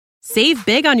Save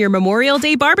big on your Memorial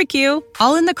Day barbecue,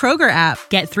 all in the Kroger app.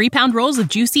 Get 3-pound rolls of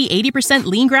juicy 80%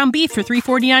 lean ground beef for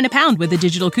 $3.49 a pound with a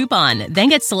digital coupon. Then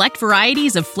get select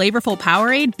varieties of flavorful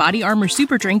Powerade, Body Armor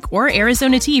Super Drink, or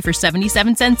Arizona tea for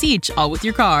 77 cents each, all with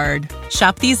your card.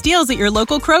 Shop these deals at your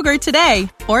local Kroger today,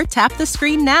 or tap the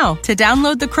screen now to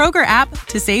download the Kroger app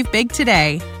to save big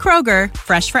today. Kroger,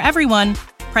 fresh for everyone.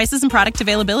 Prices and product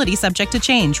availability subject to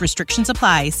change. Restrictions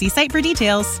apply. See site for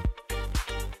details.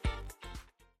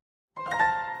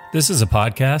 This is a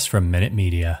podcast from Minute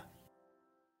Media.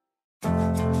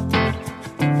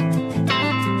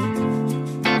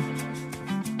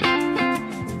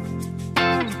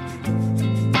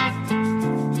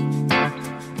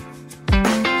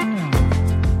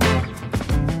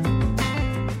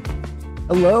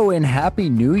 Hello and Happy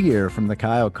New Year from the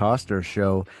Kyle Koster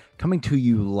Show, coming to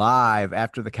you live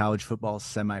after the college football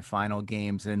semifinal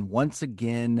games. And once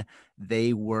again,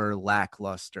 they were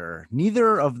lackluster.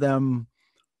 Neither of them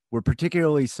were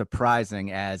particularly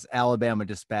surprising, as Alabama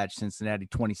dispatched Cincinnati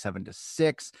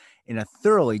 27-6 in a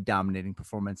thoroughly dominating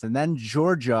performance. And then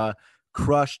Georgia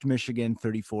crushed Michigan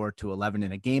 34-11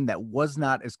 in a game that was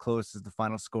not as close as the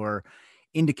final score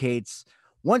indicates.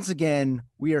 Once again,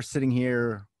 we are sitting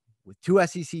here with two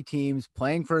SEC teams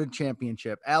playing for a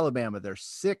championship. Alabama, their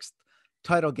sixth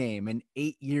title game in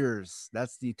 8 years.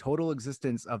 That's the total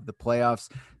existence of the playoffs.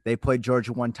 They played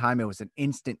Georgia one time. It was an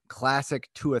instant classic.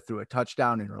 Tua threw a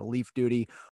touchdown in relief duty.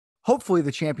 Hopefully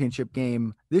the championship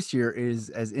game this year is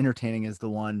as entertaining as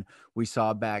the one we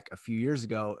saw back a few years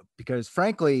ago, because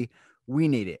frankly, we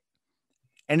need it.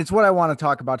 And it's what I want to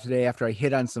talk about today after I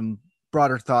hit on some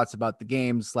broader thoughts about the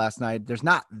games last night. There's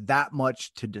not that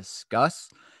much to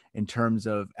discuss in terms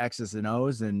of X's and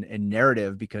O's and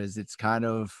narrative, because it's kind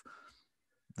of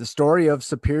the story of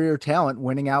superior talent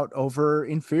winning out over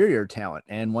inferior talent.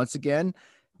 And once again,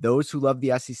 those who love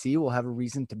the SEC will have a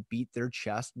reason to beat their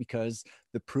chest, because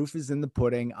the proof is in the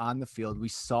pudding on the field. We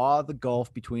saw the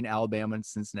gulf between Alabama and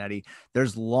Cincinnati.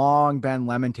 There's long been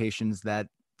lamentations that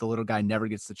the little guy never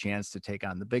gets the chance to take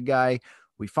on the big guy.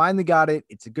 We finally got it.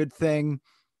 It's a good thing.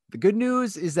 The good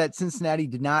news is that Cincinnati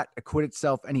did not acquit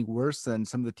itself any worse than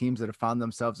some of the teams that have found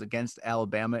themselves against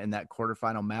Alabama in that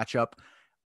quarterfinal matchup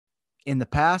in the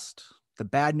past. The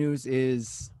bad news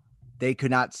is they could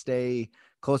not stay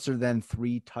closer than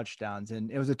 3 touchdowns,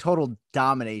 and it was a total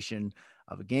domination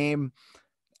of a game.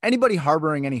 Anybody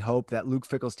harboring any hope that Luke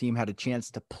Fickell's team had a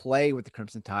chance to play with the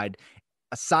Crimson Tide,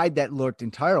 a side that looked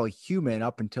entirely human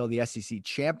up until the SEC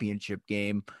championship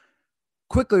game,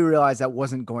 quickly realized that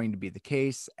wasn't going to be the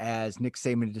case, as Nick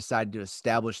Saban decided to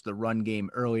establish the run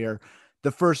game earlier.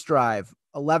 The first drive,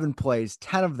 11 plays,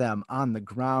 10 of them on the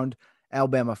ground.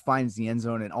 Alabama finds the end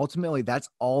zone, and ultimately that's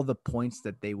all the points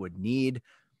that they would need.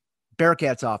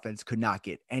 Bearcats offense could not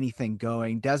get anything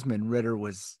going. Desmond Ridder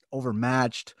was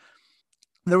overmatched.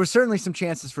 There were certainly some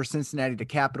chances for Cincinnati to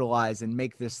capitalize and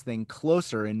make this thing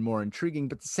closer and more intriguing,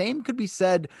 but the same could be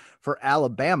said for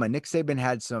Alabama. Nick Saban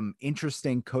had some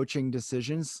interesting coaching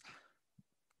decisions,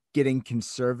 getting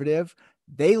conservative.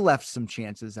 They left some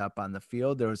chances up on the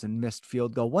field. There was a missed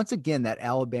field goal. Once again, that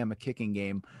Alabama kicking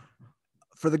game,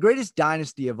 for the greatest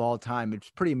dynasty of all time,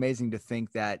 it's pretty amazing to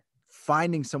think that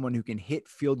finding someone who can hit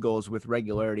field goals with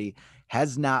regularity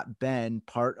has not been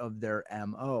part of their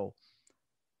MO.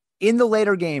 In the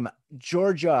later game,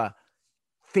 Georgia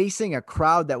facing a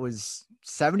crowd that was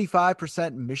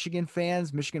 75% Michigan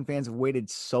fans. Michigan fans have waited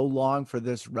so long for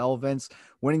this relevance,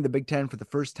 winning the Big Ten for the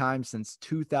first time since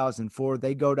 2004.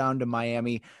 They go down to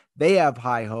Miami. They have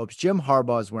high hopes. Jim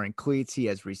Harbaugh is wearing cleats. He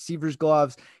has receiver's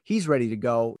gloves. He's ready to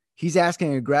go. He's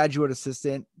asking a graduate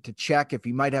assistant to check if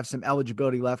he might have some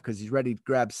eligibility left, because he's ready to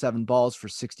grab 7 balls for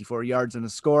 64 yards and a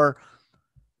score.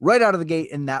 Right out of the gate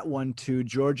in that one, too,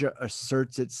 Georgia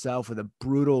asserts itself with a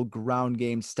brutal ground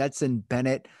game. Stetson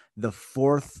Bennett, the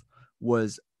fourth,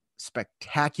 was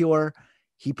spectacular.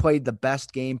 He played the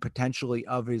best game potentially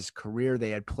of his career. They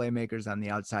had playmakers on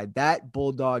the outside. That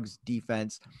Bulldogs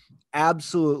defense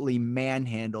absolutely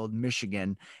manhandled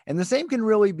Michigan. And the same can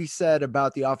really be said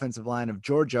about the offensive line of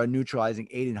Georgia, neutralizing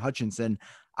Aiden Hutchinson.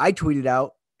 I tweeted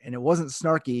out, and it wasn't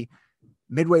snarky,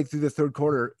 midway through the third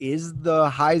quarter, is the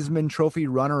Heisman Trophy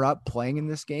runner-up playing in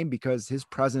this game? Because his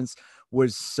presence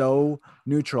was so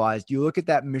neutralized. You look at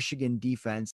that Michigan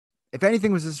defense. If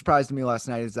anything was a surprise to me last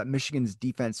night, is that Michigan's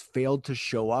defense failed to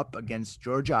show up against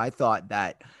Georgia. I thought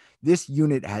that this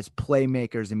unit has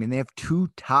playmakers. I mean, they have 2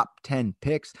 top 10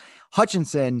 picks.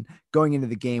 Hutchinson going into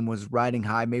the game was riding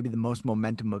high, maybe the most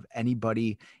momentum of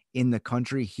anybody in the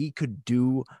country. He could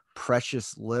do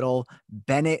precious little.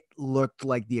 Bennett looked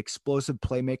like the explosive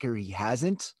playmaker he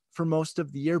hasn't for most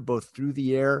of the year, both through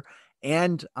the air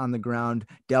and on the ground.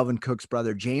 Dalvin Cook's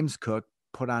brother, James Cook,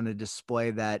 put on a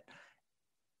display that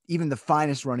even the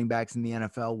finest running backs in the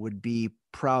NFL would be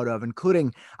proud of,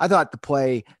 including, I thought, the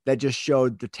play that just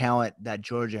showed the talent that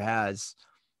Georgia has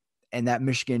and that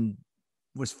Michigan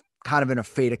was kind of in a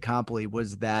fait accompli,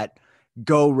 was that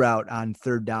go route on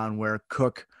third down where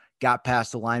Cook got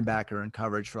past the linebacker in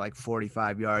coverage for like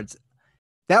 45 yards.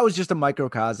 That was just a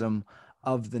microcosm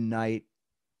of the night.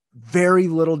 Very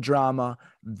little drama,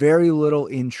 very little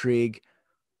intrigue.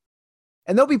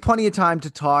 And there'll be plenty of time to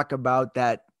talk about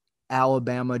that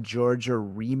Alabama-Georgia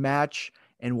rematch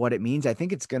and what it means. I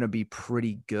think it's going to be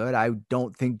pretty good. I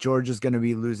don't think Georgia's going to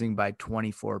be losing by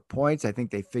 24 points. I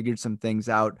think they figured some things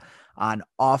out on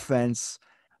offense.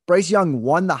 Bryce Young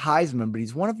won the Heisman, but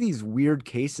he's one of these weird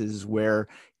cases where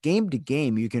game to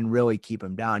game, you can really keep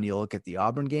him down. You look at the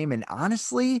Auburn game, and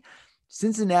honestly,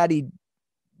 Cincinnati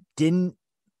didn't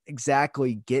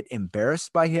exactly get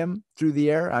embarrassed by him through the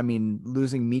air. I mean,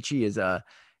 losing Michi is a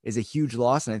huge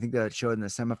loss, and I think that it showed in the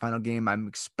semifinal game. I'm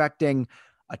expecting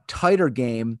a tighter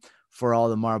game for all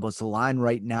the marbles. The line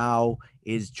right now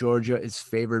is Georgia is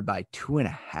favored by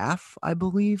 2.5, I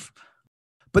believe.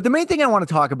 But the main thing I want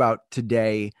to talk about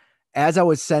today, as I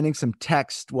was sending some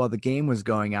text while the game was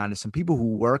going on to some people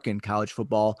who work in college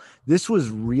football, this was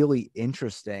really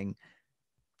interesting,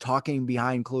 talking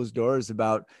behind closed doors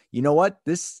about, you know what,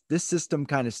 this system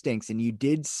kind of stinks. And you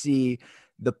did see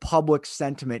the public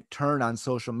sentiment turn on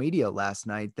social media last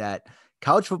night that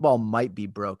college football might be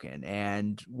broken.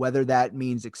 And whether that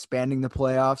means expanding the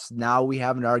playoffs, now we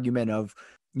have an argument of,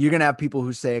 you're going to have people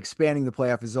who say expanding the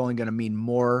playoff is only going to mean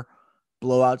more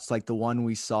blowouts like the one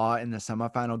we saw in the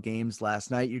semifinal games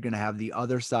last night. You're going to have the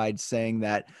other side saying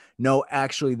that, no,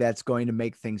 actually that's going to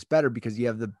make things better because you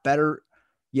have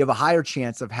a higher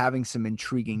chance of having some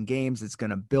intriguing games. It's going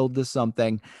to build to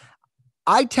something.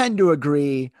 I tend to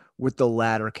agree with the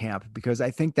latter camp because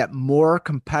I think that more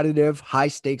competitive, high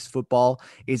stakes football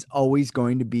is always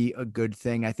going to be a good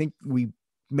thing. I think we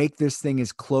make this thing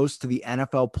as close to the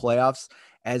NFL playoffs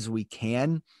as we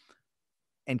can,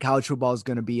 and college football is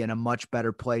going to be in a much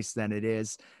better place than it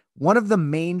is. One of the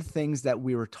main things that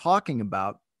we were talking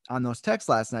about on those texts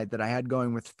last night that I had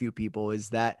going with a few people is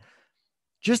that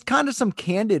just kind of some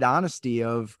candid honesty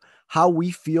of how we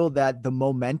feel that the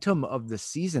momentum of the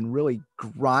season really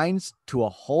grinds to a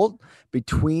halt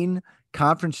between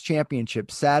conference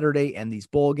championship Saturday and these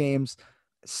bowl games,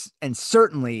 and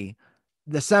certainly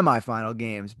the semifinal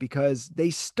games, because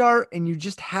they start and you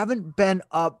just haven't been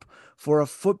up for a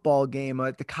football game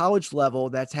at the college level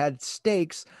that's had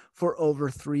stakes for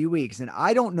over 3 weeks. And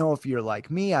I don't know if you're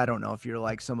like me. I don't know if you're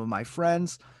like some of my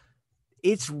friends.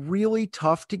 It's really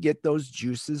tough to get those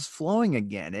juices flowing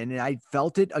again. And I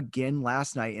felt it again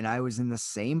last night. And I was in the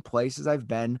same place as I've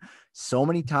been so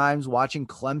many times, watching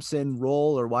Clemson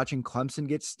roll or watching Clemson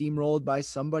get steamrolled by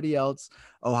somebody else,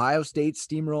 Ohio State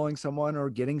steamrolling someone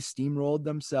or getting steamrolled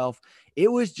themselves.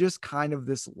 It was just kind of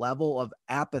this level of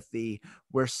apathy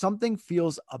where something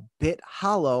feels a bit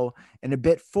hollow and a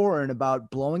bit foreign about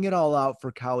blowing it all out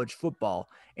for college football.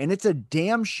 And it's a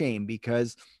damn shame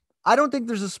because I don't think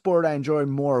there's a sport I enjoy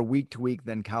more week to week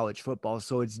than college football.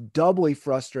 So it's doubly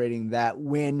frustrating that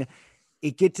when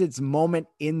it gets its moment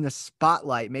in the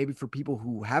spotlight, maybe for people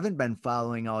who haven't been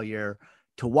following all year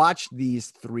to watch these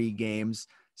 3 games,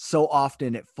 so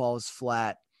often it falls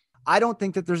flat. I don't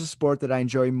think that there's a sport that I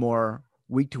enjoy more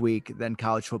week to week than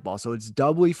college football. So it's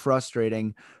doubly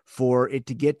frustrating for it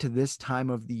to get to this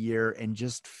time of the year and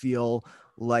just feel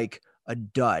like a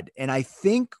dud. And I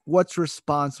think what's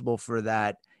responsible for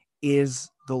that is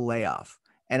the layoff.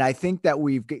 And I think that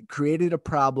we've created a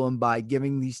problem by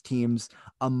giving these teams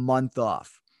a month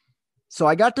off. So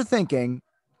I got to thinking,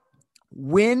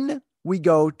 when we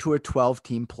go to a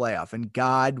 12-team playoff, and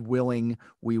God willing,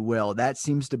 we will, that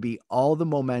seems to be all the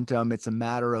momentum. It's a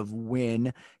matter of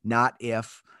when, not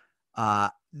if.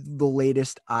 The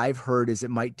latest I've heard is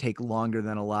it might take longer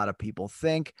than a lot of people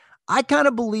think. I kind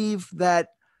of believe that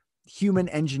human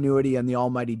ingenuity and the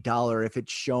almighty dollar, if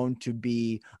it's shown to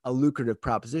be a lucrative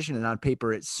proposition, and on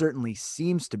paper it certainly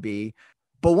seems to be.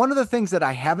 But one of the things that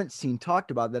I haven't seen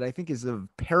talked about that I think is of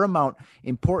paramount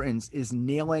importance is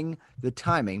nailing the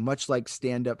timing, much like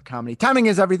stand-up comedy. Timing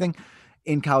is everything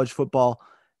in college football.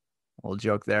 A little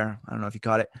joke there. I don't know if you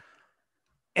caught it.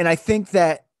 And I think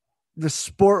that the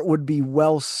sport would be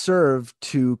well served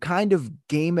to kind of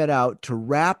game it out, to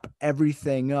wrap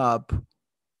everything up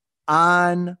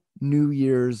on New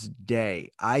Year's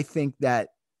Day. I think that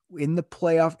in the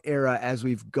playoff era, as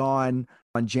we've gone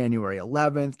on January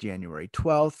 11th, January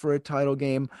 12th for a title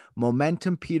game,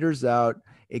 momentum peters out.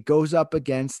 It goes up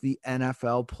against the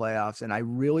NFL playoffs. And I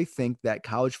really think that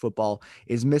college football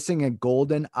is missing a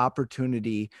golden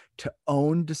opportunity to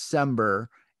own December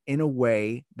in a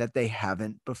way that they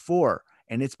haven't before.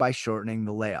 And it's by shortening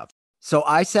the layoffs. So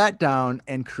I sat down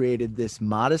and created this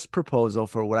modest proposal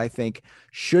for what I think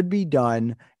should be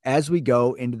done as we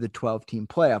go into the 12-team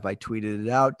playoff. I tweeted it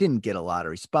out, didn't get a lot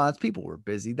of response. People were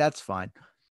busy. That's fine.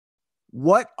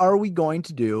 What are we going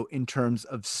to do in terms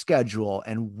of schedule,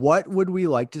 and what would we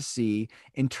like to see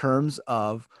in terms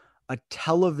of a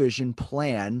television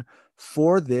plan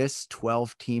for this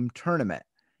 12-team tournament?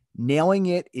 Nailing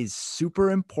it is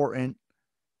super important.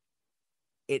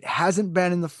 It hasn't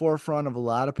been in the forefront of a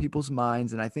lot of people's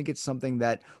minds, and I think it's something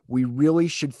that we really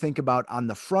should think about on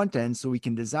the front end so we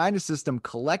can design a system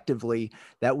collectively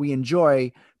that we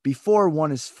enjoy before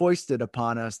one is foisted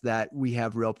upon us that we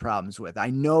have real problems with. I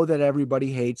know that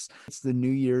everybody hates the New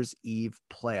Year's Eve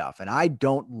playoff, and I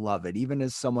don't love it, even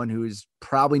as someone who is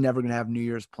probably never going to have New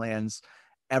Year's plans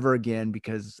ever again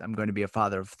because I'm going to be a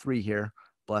father of 3 here.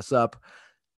 Bless up.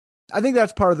 I think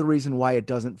that's part of the reason why it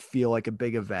doesn't feel like a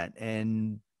big event.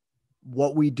 And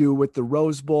what we do with the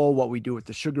Rose Bowl, what we do with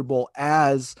the Sugar Bowl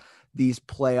as these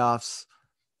playoffs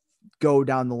go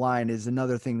down the line is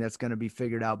another thing that's going to be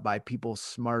figured out by people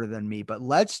smarter than me. But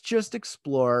let's just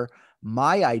explore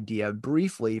my idea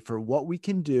briefly for what we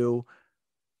can do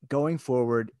going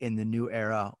forward in the new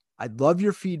era. I'd love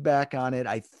your feedback on it.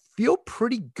 I feel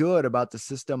pretty good about the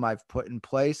system I've put in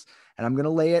place, and I'm going to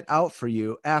lay it out for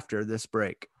you after this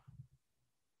break.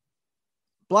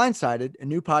 Blindsided, a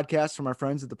new podcast from our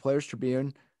friends at the Players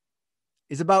Tribune,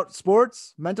 is about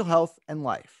sports, mental health, and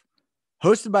life.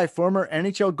 Hosted by former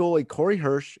NHL goalie Corey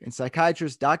Hirsch and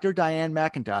psychiatrist Dr. Diane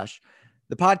McIntosh,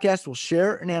 the podcast will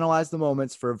share and analyze the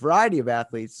moments for a variety of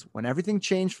athletes when everything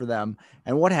changed for them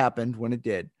and what happened when it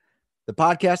did. The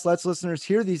podcast lets listeners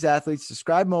hear these athletes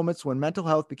describe moments when mental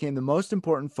health became the most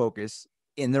important focus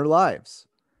in their lives.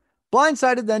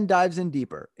 Blindsided then dives in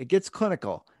deeper. It gets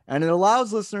clinical, and it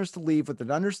allows listeners to leave with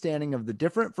an understanding of the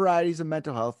different varieties of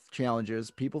mental health challenges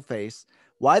people face,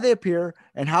 why they appear,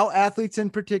 and how athletes in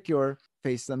particular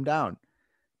face them down.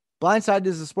 Blindsided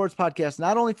is a sports podcast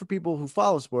not only for people who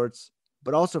follow sports,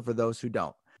 but also for those who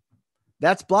don't.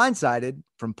 That's Blindsided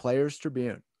from Players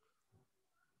Tribune.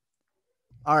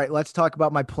 All right, let's talk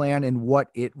about my plan and what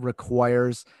it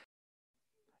requires.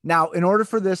 Now, in order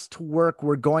for this to work,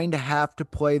 we're going to have to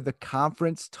play the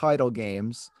conference title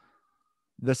games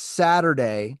the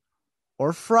Saturday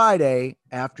or Friday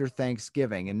after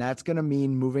Thanksgiving. And that's going to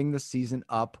mean moving the season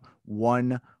up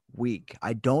 1 week.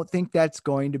 I don't think that's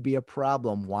going to be a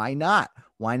problem. Why not?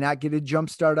 Why not get a jump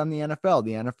start on the NFL?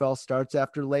 The NFL starts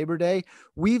after Labor Day.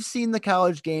 We've seen the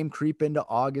college game creep into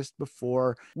August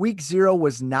before. Week 0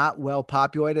 was not well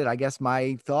populated. I guess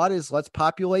my thought is let's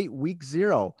populate week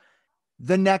 0.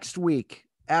 The next week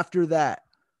after that,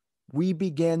 we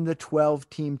begin the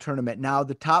 12-team tournament. Now,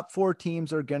 the top 4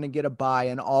 teams are going to get a bye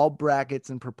in all brackets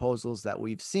and proposals that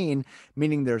we've seen,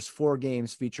 meaning there's 4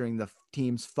 games featuring the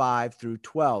teams 5 through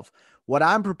 12. What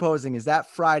I'm proposing is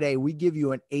that Friday, we give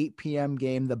you an 8 p.m.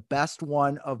 game, the best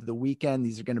one of the weekend.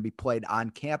 These are going to be played on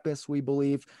campus, we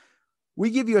believe. We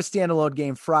give you a standalone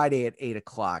game Friday at 8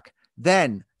 o'clock.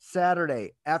 Then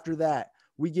Saturday, after that,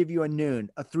 we give you a noon,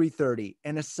 a 3:30,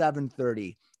 and a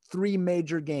 7:30. 3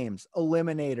 major games,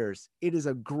 eliminators. It is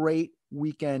a great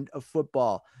weekend of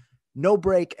football. No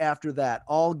break after that,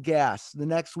 all gas. The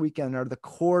next weekend are the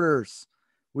quarters.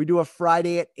 We do a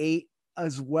Friday at 8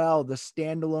 as well, the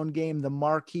standalone game, the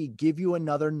marquee. Give you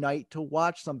another night to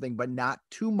watch something, but not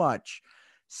too much.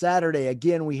 Saturday,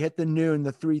 again, we hit the noon,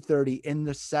 the 3:30, and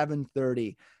the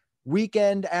 7:30.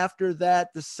 Weekend after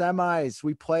that, the semis,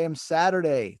 we play them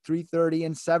Saturday, 3:30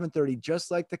 and 7:30,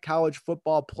 just like the college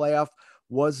football playoff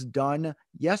was done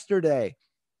yesterday.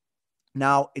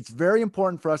 Now, it's very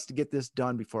important for us to get this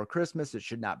done before Christmas. It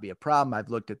should not be a problem. I've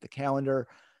looked at the calendar.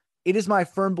 It is my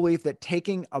firm belief that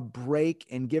taking a break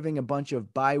and giving a bunch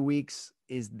of bye weeks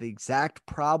is the exact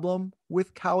problem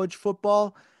with college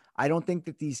football. I don't think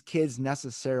that these kids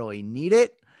necessarily need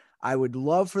it. I would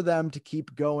love for them to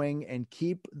keep going and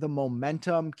keep the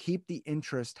momentum, keep the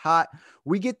interest hot.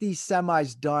 We get these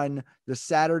semis done the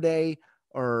Saturday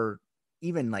or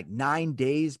even like 9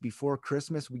 days before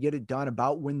Christmas. We get it done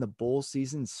about when the bowl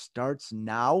season starts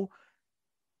now.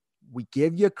 We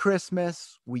give you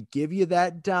Christmas. We give you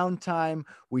that downtime.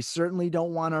 We certainly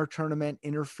don't want our tournament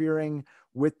interfering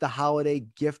with the holiday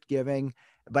gift giving.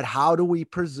 But how do we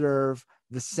preserve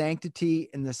the sanctity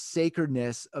and the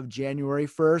sacredness of January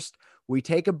 1st? We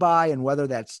take a bye, and whether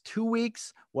that's 2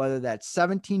 weeks, whether that's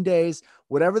 17 days,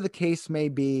 whatever the case may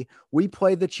be, we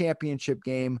play the championship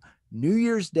game New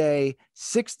Year's Day,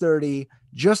 6:30,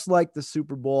 just like the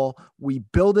Super Bowl. We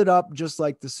build it up just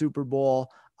like the Super Bowl.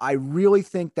 I really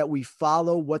think that we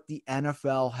follow what the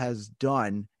NFL has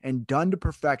done and done to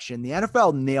perfection. The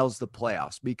NFL nails the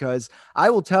playoffs because I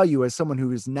will tell you, as someone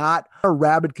who is not a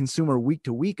rabid consumer week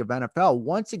to week of NFL,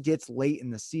 once it gets late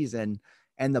in the season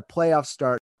and the playoffs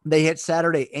start, they hit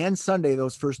Saturday and Sunday,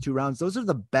 those first two rounds. Those are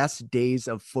the best days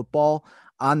of football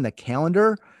on the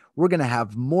calendar. We're going to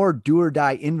have more do or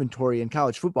die inventory in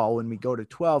college football when we go to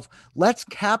 12. Let's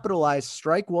capitalize,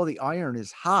 strike while the iron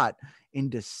is hot in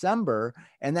December,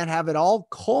 and then have it all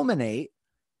culminate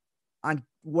on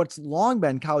what's long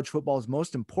been college football's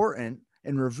most important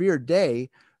and revered day,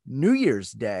 New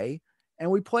Year's Day. And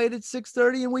we play it at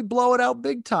 6:30 and we blow it out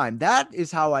big time. That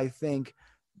is how I think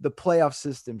the playoff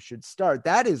system should start.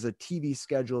 That is a TV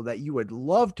schedule that you would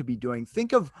love to be doing.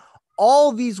 Think of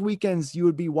all these weekends you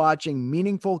would be watching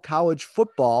meaningful college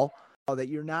football that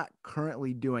you're not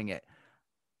currently doing it.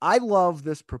 I love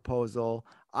this proposal.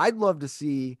 I'd love to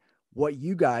see what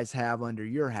you guys have under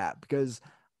your hat, because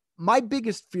my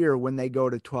biggest fear when they go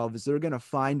to 12 is they're going to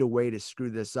find a way to screw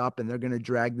this up, and they're going to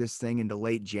drag this thing into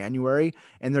late January,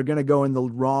 and they're going to go in the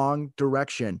wrong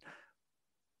direction.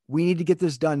 We need to get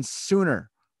this done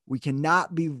sooner. We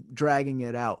cannot be dragging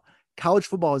it out. College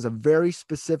football is a very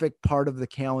specific part of the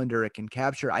calendar it can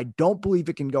capture. I don't believe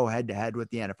it can go head to head with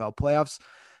the NFL playoffs.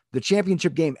 The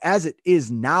championship game as it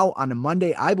is now on a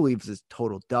Monday, I believe, is a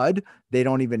total dud. They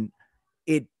don't even,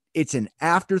 it's an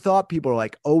afterthought. People are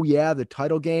like, oh yeah, the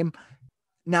title game.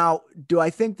 Now, do I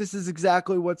think this is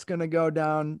exactly what's going to go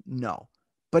down? No.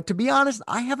 But to be honest,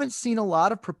 I haven't seen a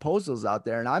lot of proposals out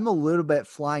there, and I'm a little bit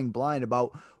flying blind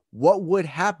about what would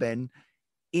happen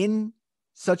in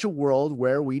such a world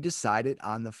where we decide it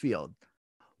on the field.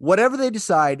 Whatever they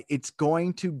decide, it's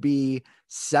going to be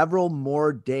several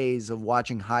more days of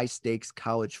watching high stakes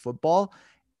college football.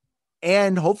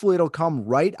 And hopefully it'll come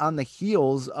right on the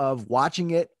heels of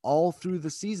watching it all through the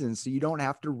season, so you don't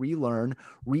have to relearn,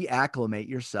 reacclimate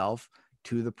yourself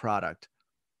to the product.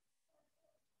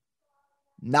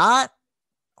 Not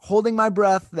holding my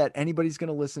breath that anybody's going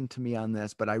to listen to me on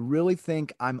this, but I really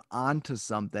think I'm onto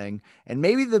something. And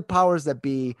maybe the powers that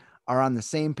be are on the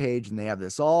same page and they have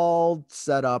this all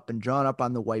set up and drawn up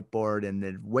on the whiteboard and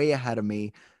they're way ahead of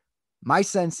me. My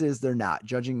sense is they're not,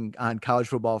 judging on college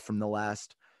football from the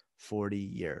last 40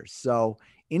 years. So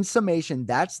in summation,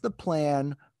 that's the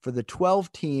plan for the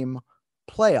 12-team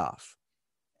playoff.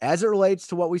 As it relates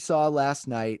to what we saw last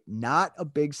night, not a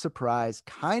big surprise,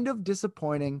 kind of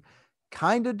disappointing,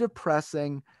 kind of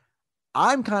depressing.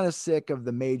 I'm kind of sick of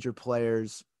the major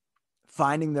players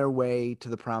finding their way to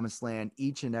the promised land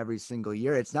each and every single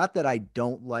year. It's not that I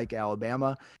don't like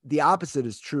Alabama. The opposite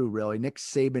is true, really. Nick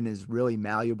Saban is really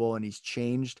malleable and he's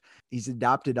changed. He's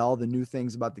adopted all the new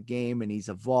things about the game and he's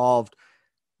evolved.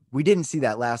 We didn't see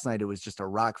that last night. It was just a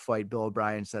rock fight. Bill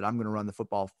O'Brien said, I'm going to run the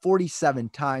football 47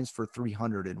 times for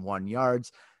 301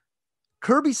 yards.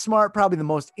 Kirby Smart, probably the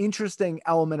most interesting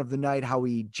element of the night, how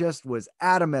he just was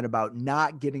adamant about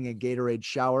not getting a Gatorade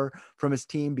shower from his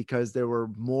team because there were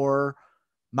more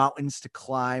mountains to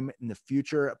climb in the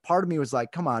future. Part of me was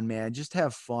like, come on, man, just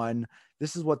have fun.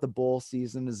 This is what the bowl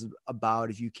season is about.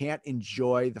 If you can't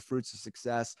enjoy the fruits of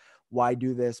success, why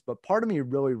do this? But part of me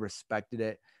really respected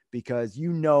it because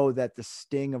you know that the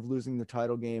sting of losing the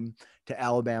title game to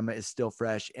Alabama is still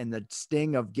fresh, and the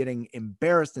sting of getting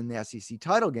embarrassed in the SEC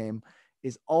title game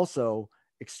is also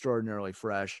extraordinarily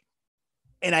fresh.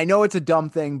 And I know it's a dumb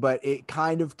thing, but it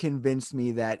kind of convinced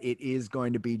me that it is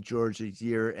going to be Georgia's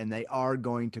year and they are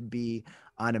going to be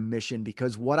on a mission,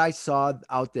 because what I saw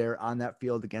out there on that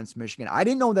field against Michigan, I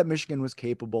didn't know that Michigan was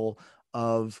capable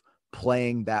of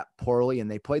playing that poorly. And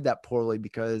they played that poorly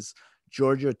because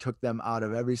Georgia took them out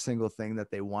of every single thing that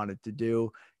they wanted to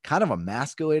do, kind of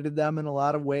emasculated them in a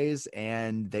lot of ways,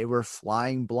 and they were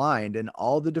flying blind and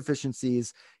all the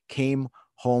deficiencies came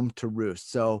home to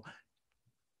roost. So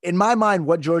in my mind,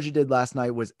 what Georgia did last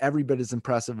night was every bit as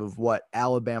impressive of what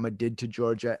Alabama did to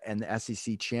Georgia and the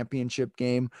SEC championship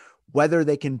game. Whether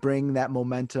they can bring that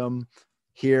momentum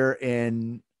here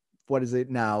in, what is it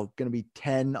now, going to be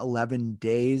 10, 11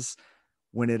 days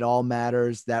when it all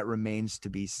matters, that remains to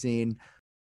be seen.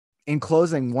 In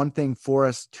closing, one thing for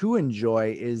us to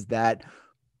enjoy is that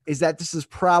this is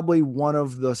probably one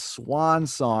of the swan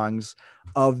songs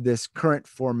of this current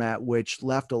format, which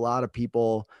left a lot of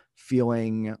people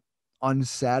feeling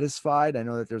unsatisfied. I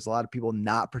know that there's a lot of people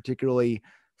not particularly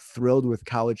thrilled with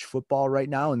college football right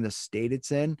now in the state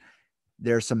it's in.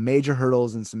 There are some major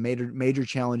hurdles and some major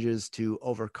challenges to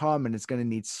overcome, and it's going to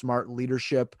need smart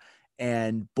leadership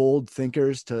and bold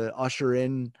thinkers to usher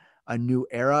in a new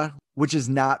era, which has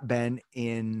not been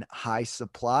in high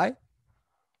supply.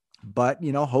 But,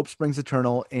 hope springs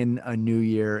eternal in a new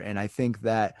year. And I think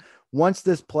that once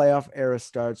this playoff era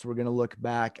starts, we're going to look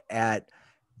back at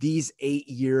these 8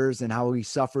 years and how we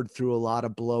suffered through a lot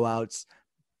of blowouts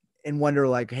and wonder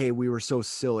like, hey, we were so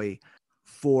silly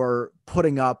for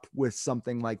putting up with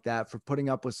something like that, for putting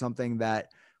up with something that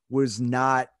was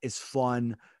not as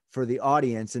fun for the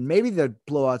audience. And maybe the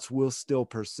blowouts will still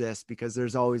persist because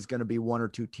there's always going to be one or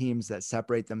two teams that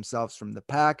separate themselves from the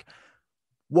pack.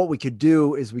 What we could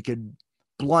do is we could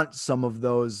blunt some of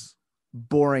those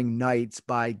boring nights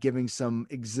by giving some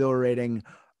exhilarating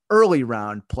early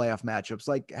round playoff matchups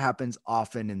like happens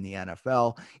often in the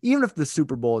NFL. Even if the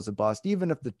Super Bowl is a bust,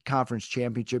 even if the conference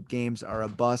championship games are a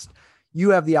bust,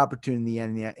 you have the opportunity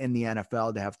in the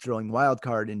NFL to have thrilling wild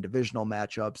card and divisional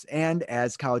matchups. And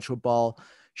as college football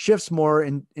shifts more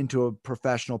into a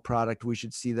professional product, we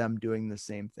should see them doing the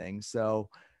same thing. So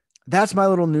that's my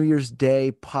little New Year's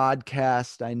Day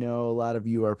podcast. I know a lot of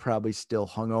you are probably still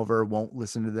hungover, won't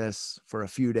listen to this for a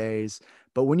few days,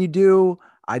 but when you do,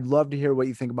 I'd love to hear what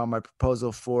you think about my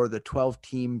proposal for the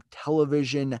 12-team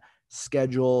television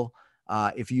schedule.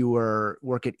 If you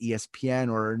work at ESPN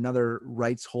or another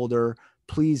rights holder,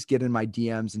 please get in my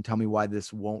DMs and tell me why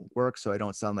this won't work so I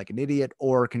don't sound like an idiot,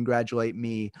 or congratulate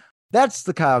me. That's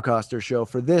the Kyle Koster Show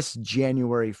for this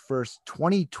January 1st,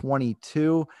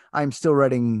 2022. I'm still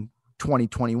writing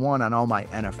 2021 on all my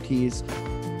NFTs.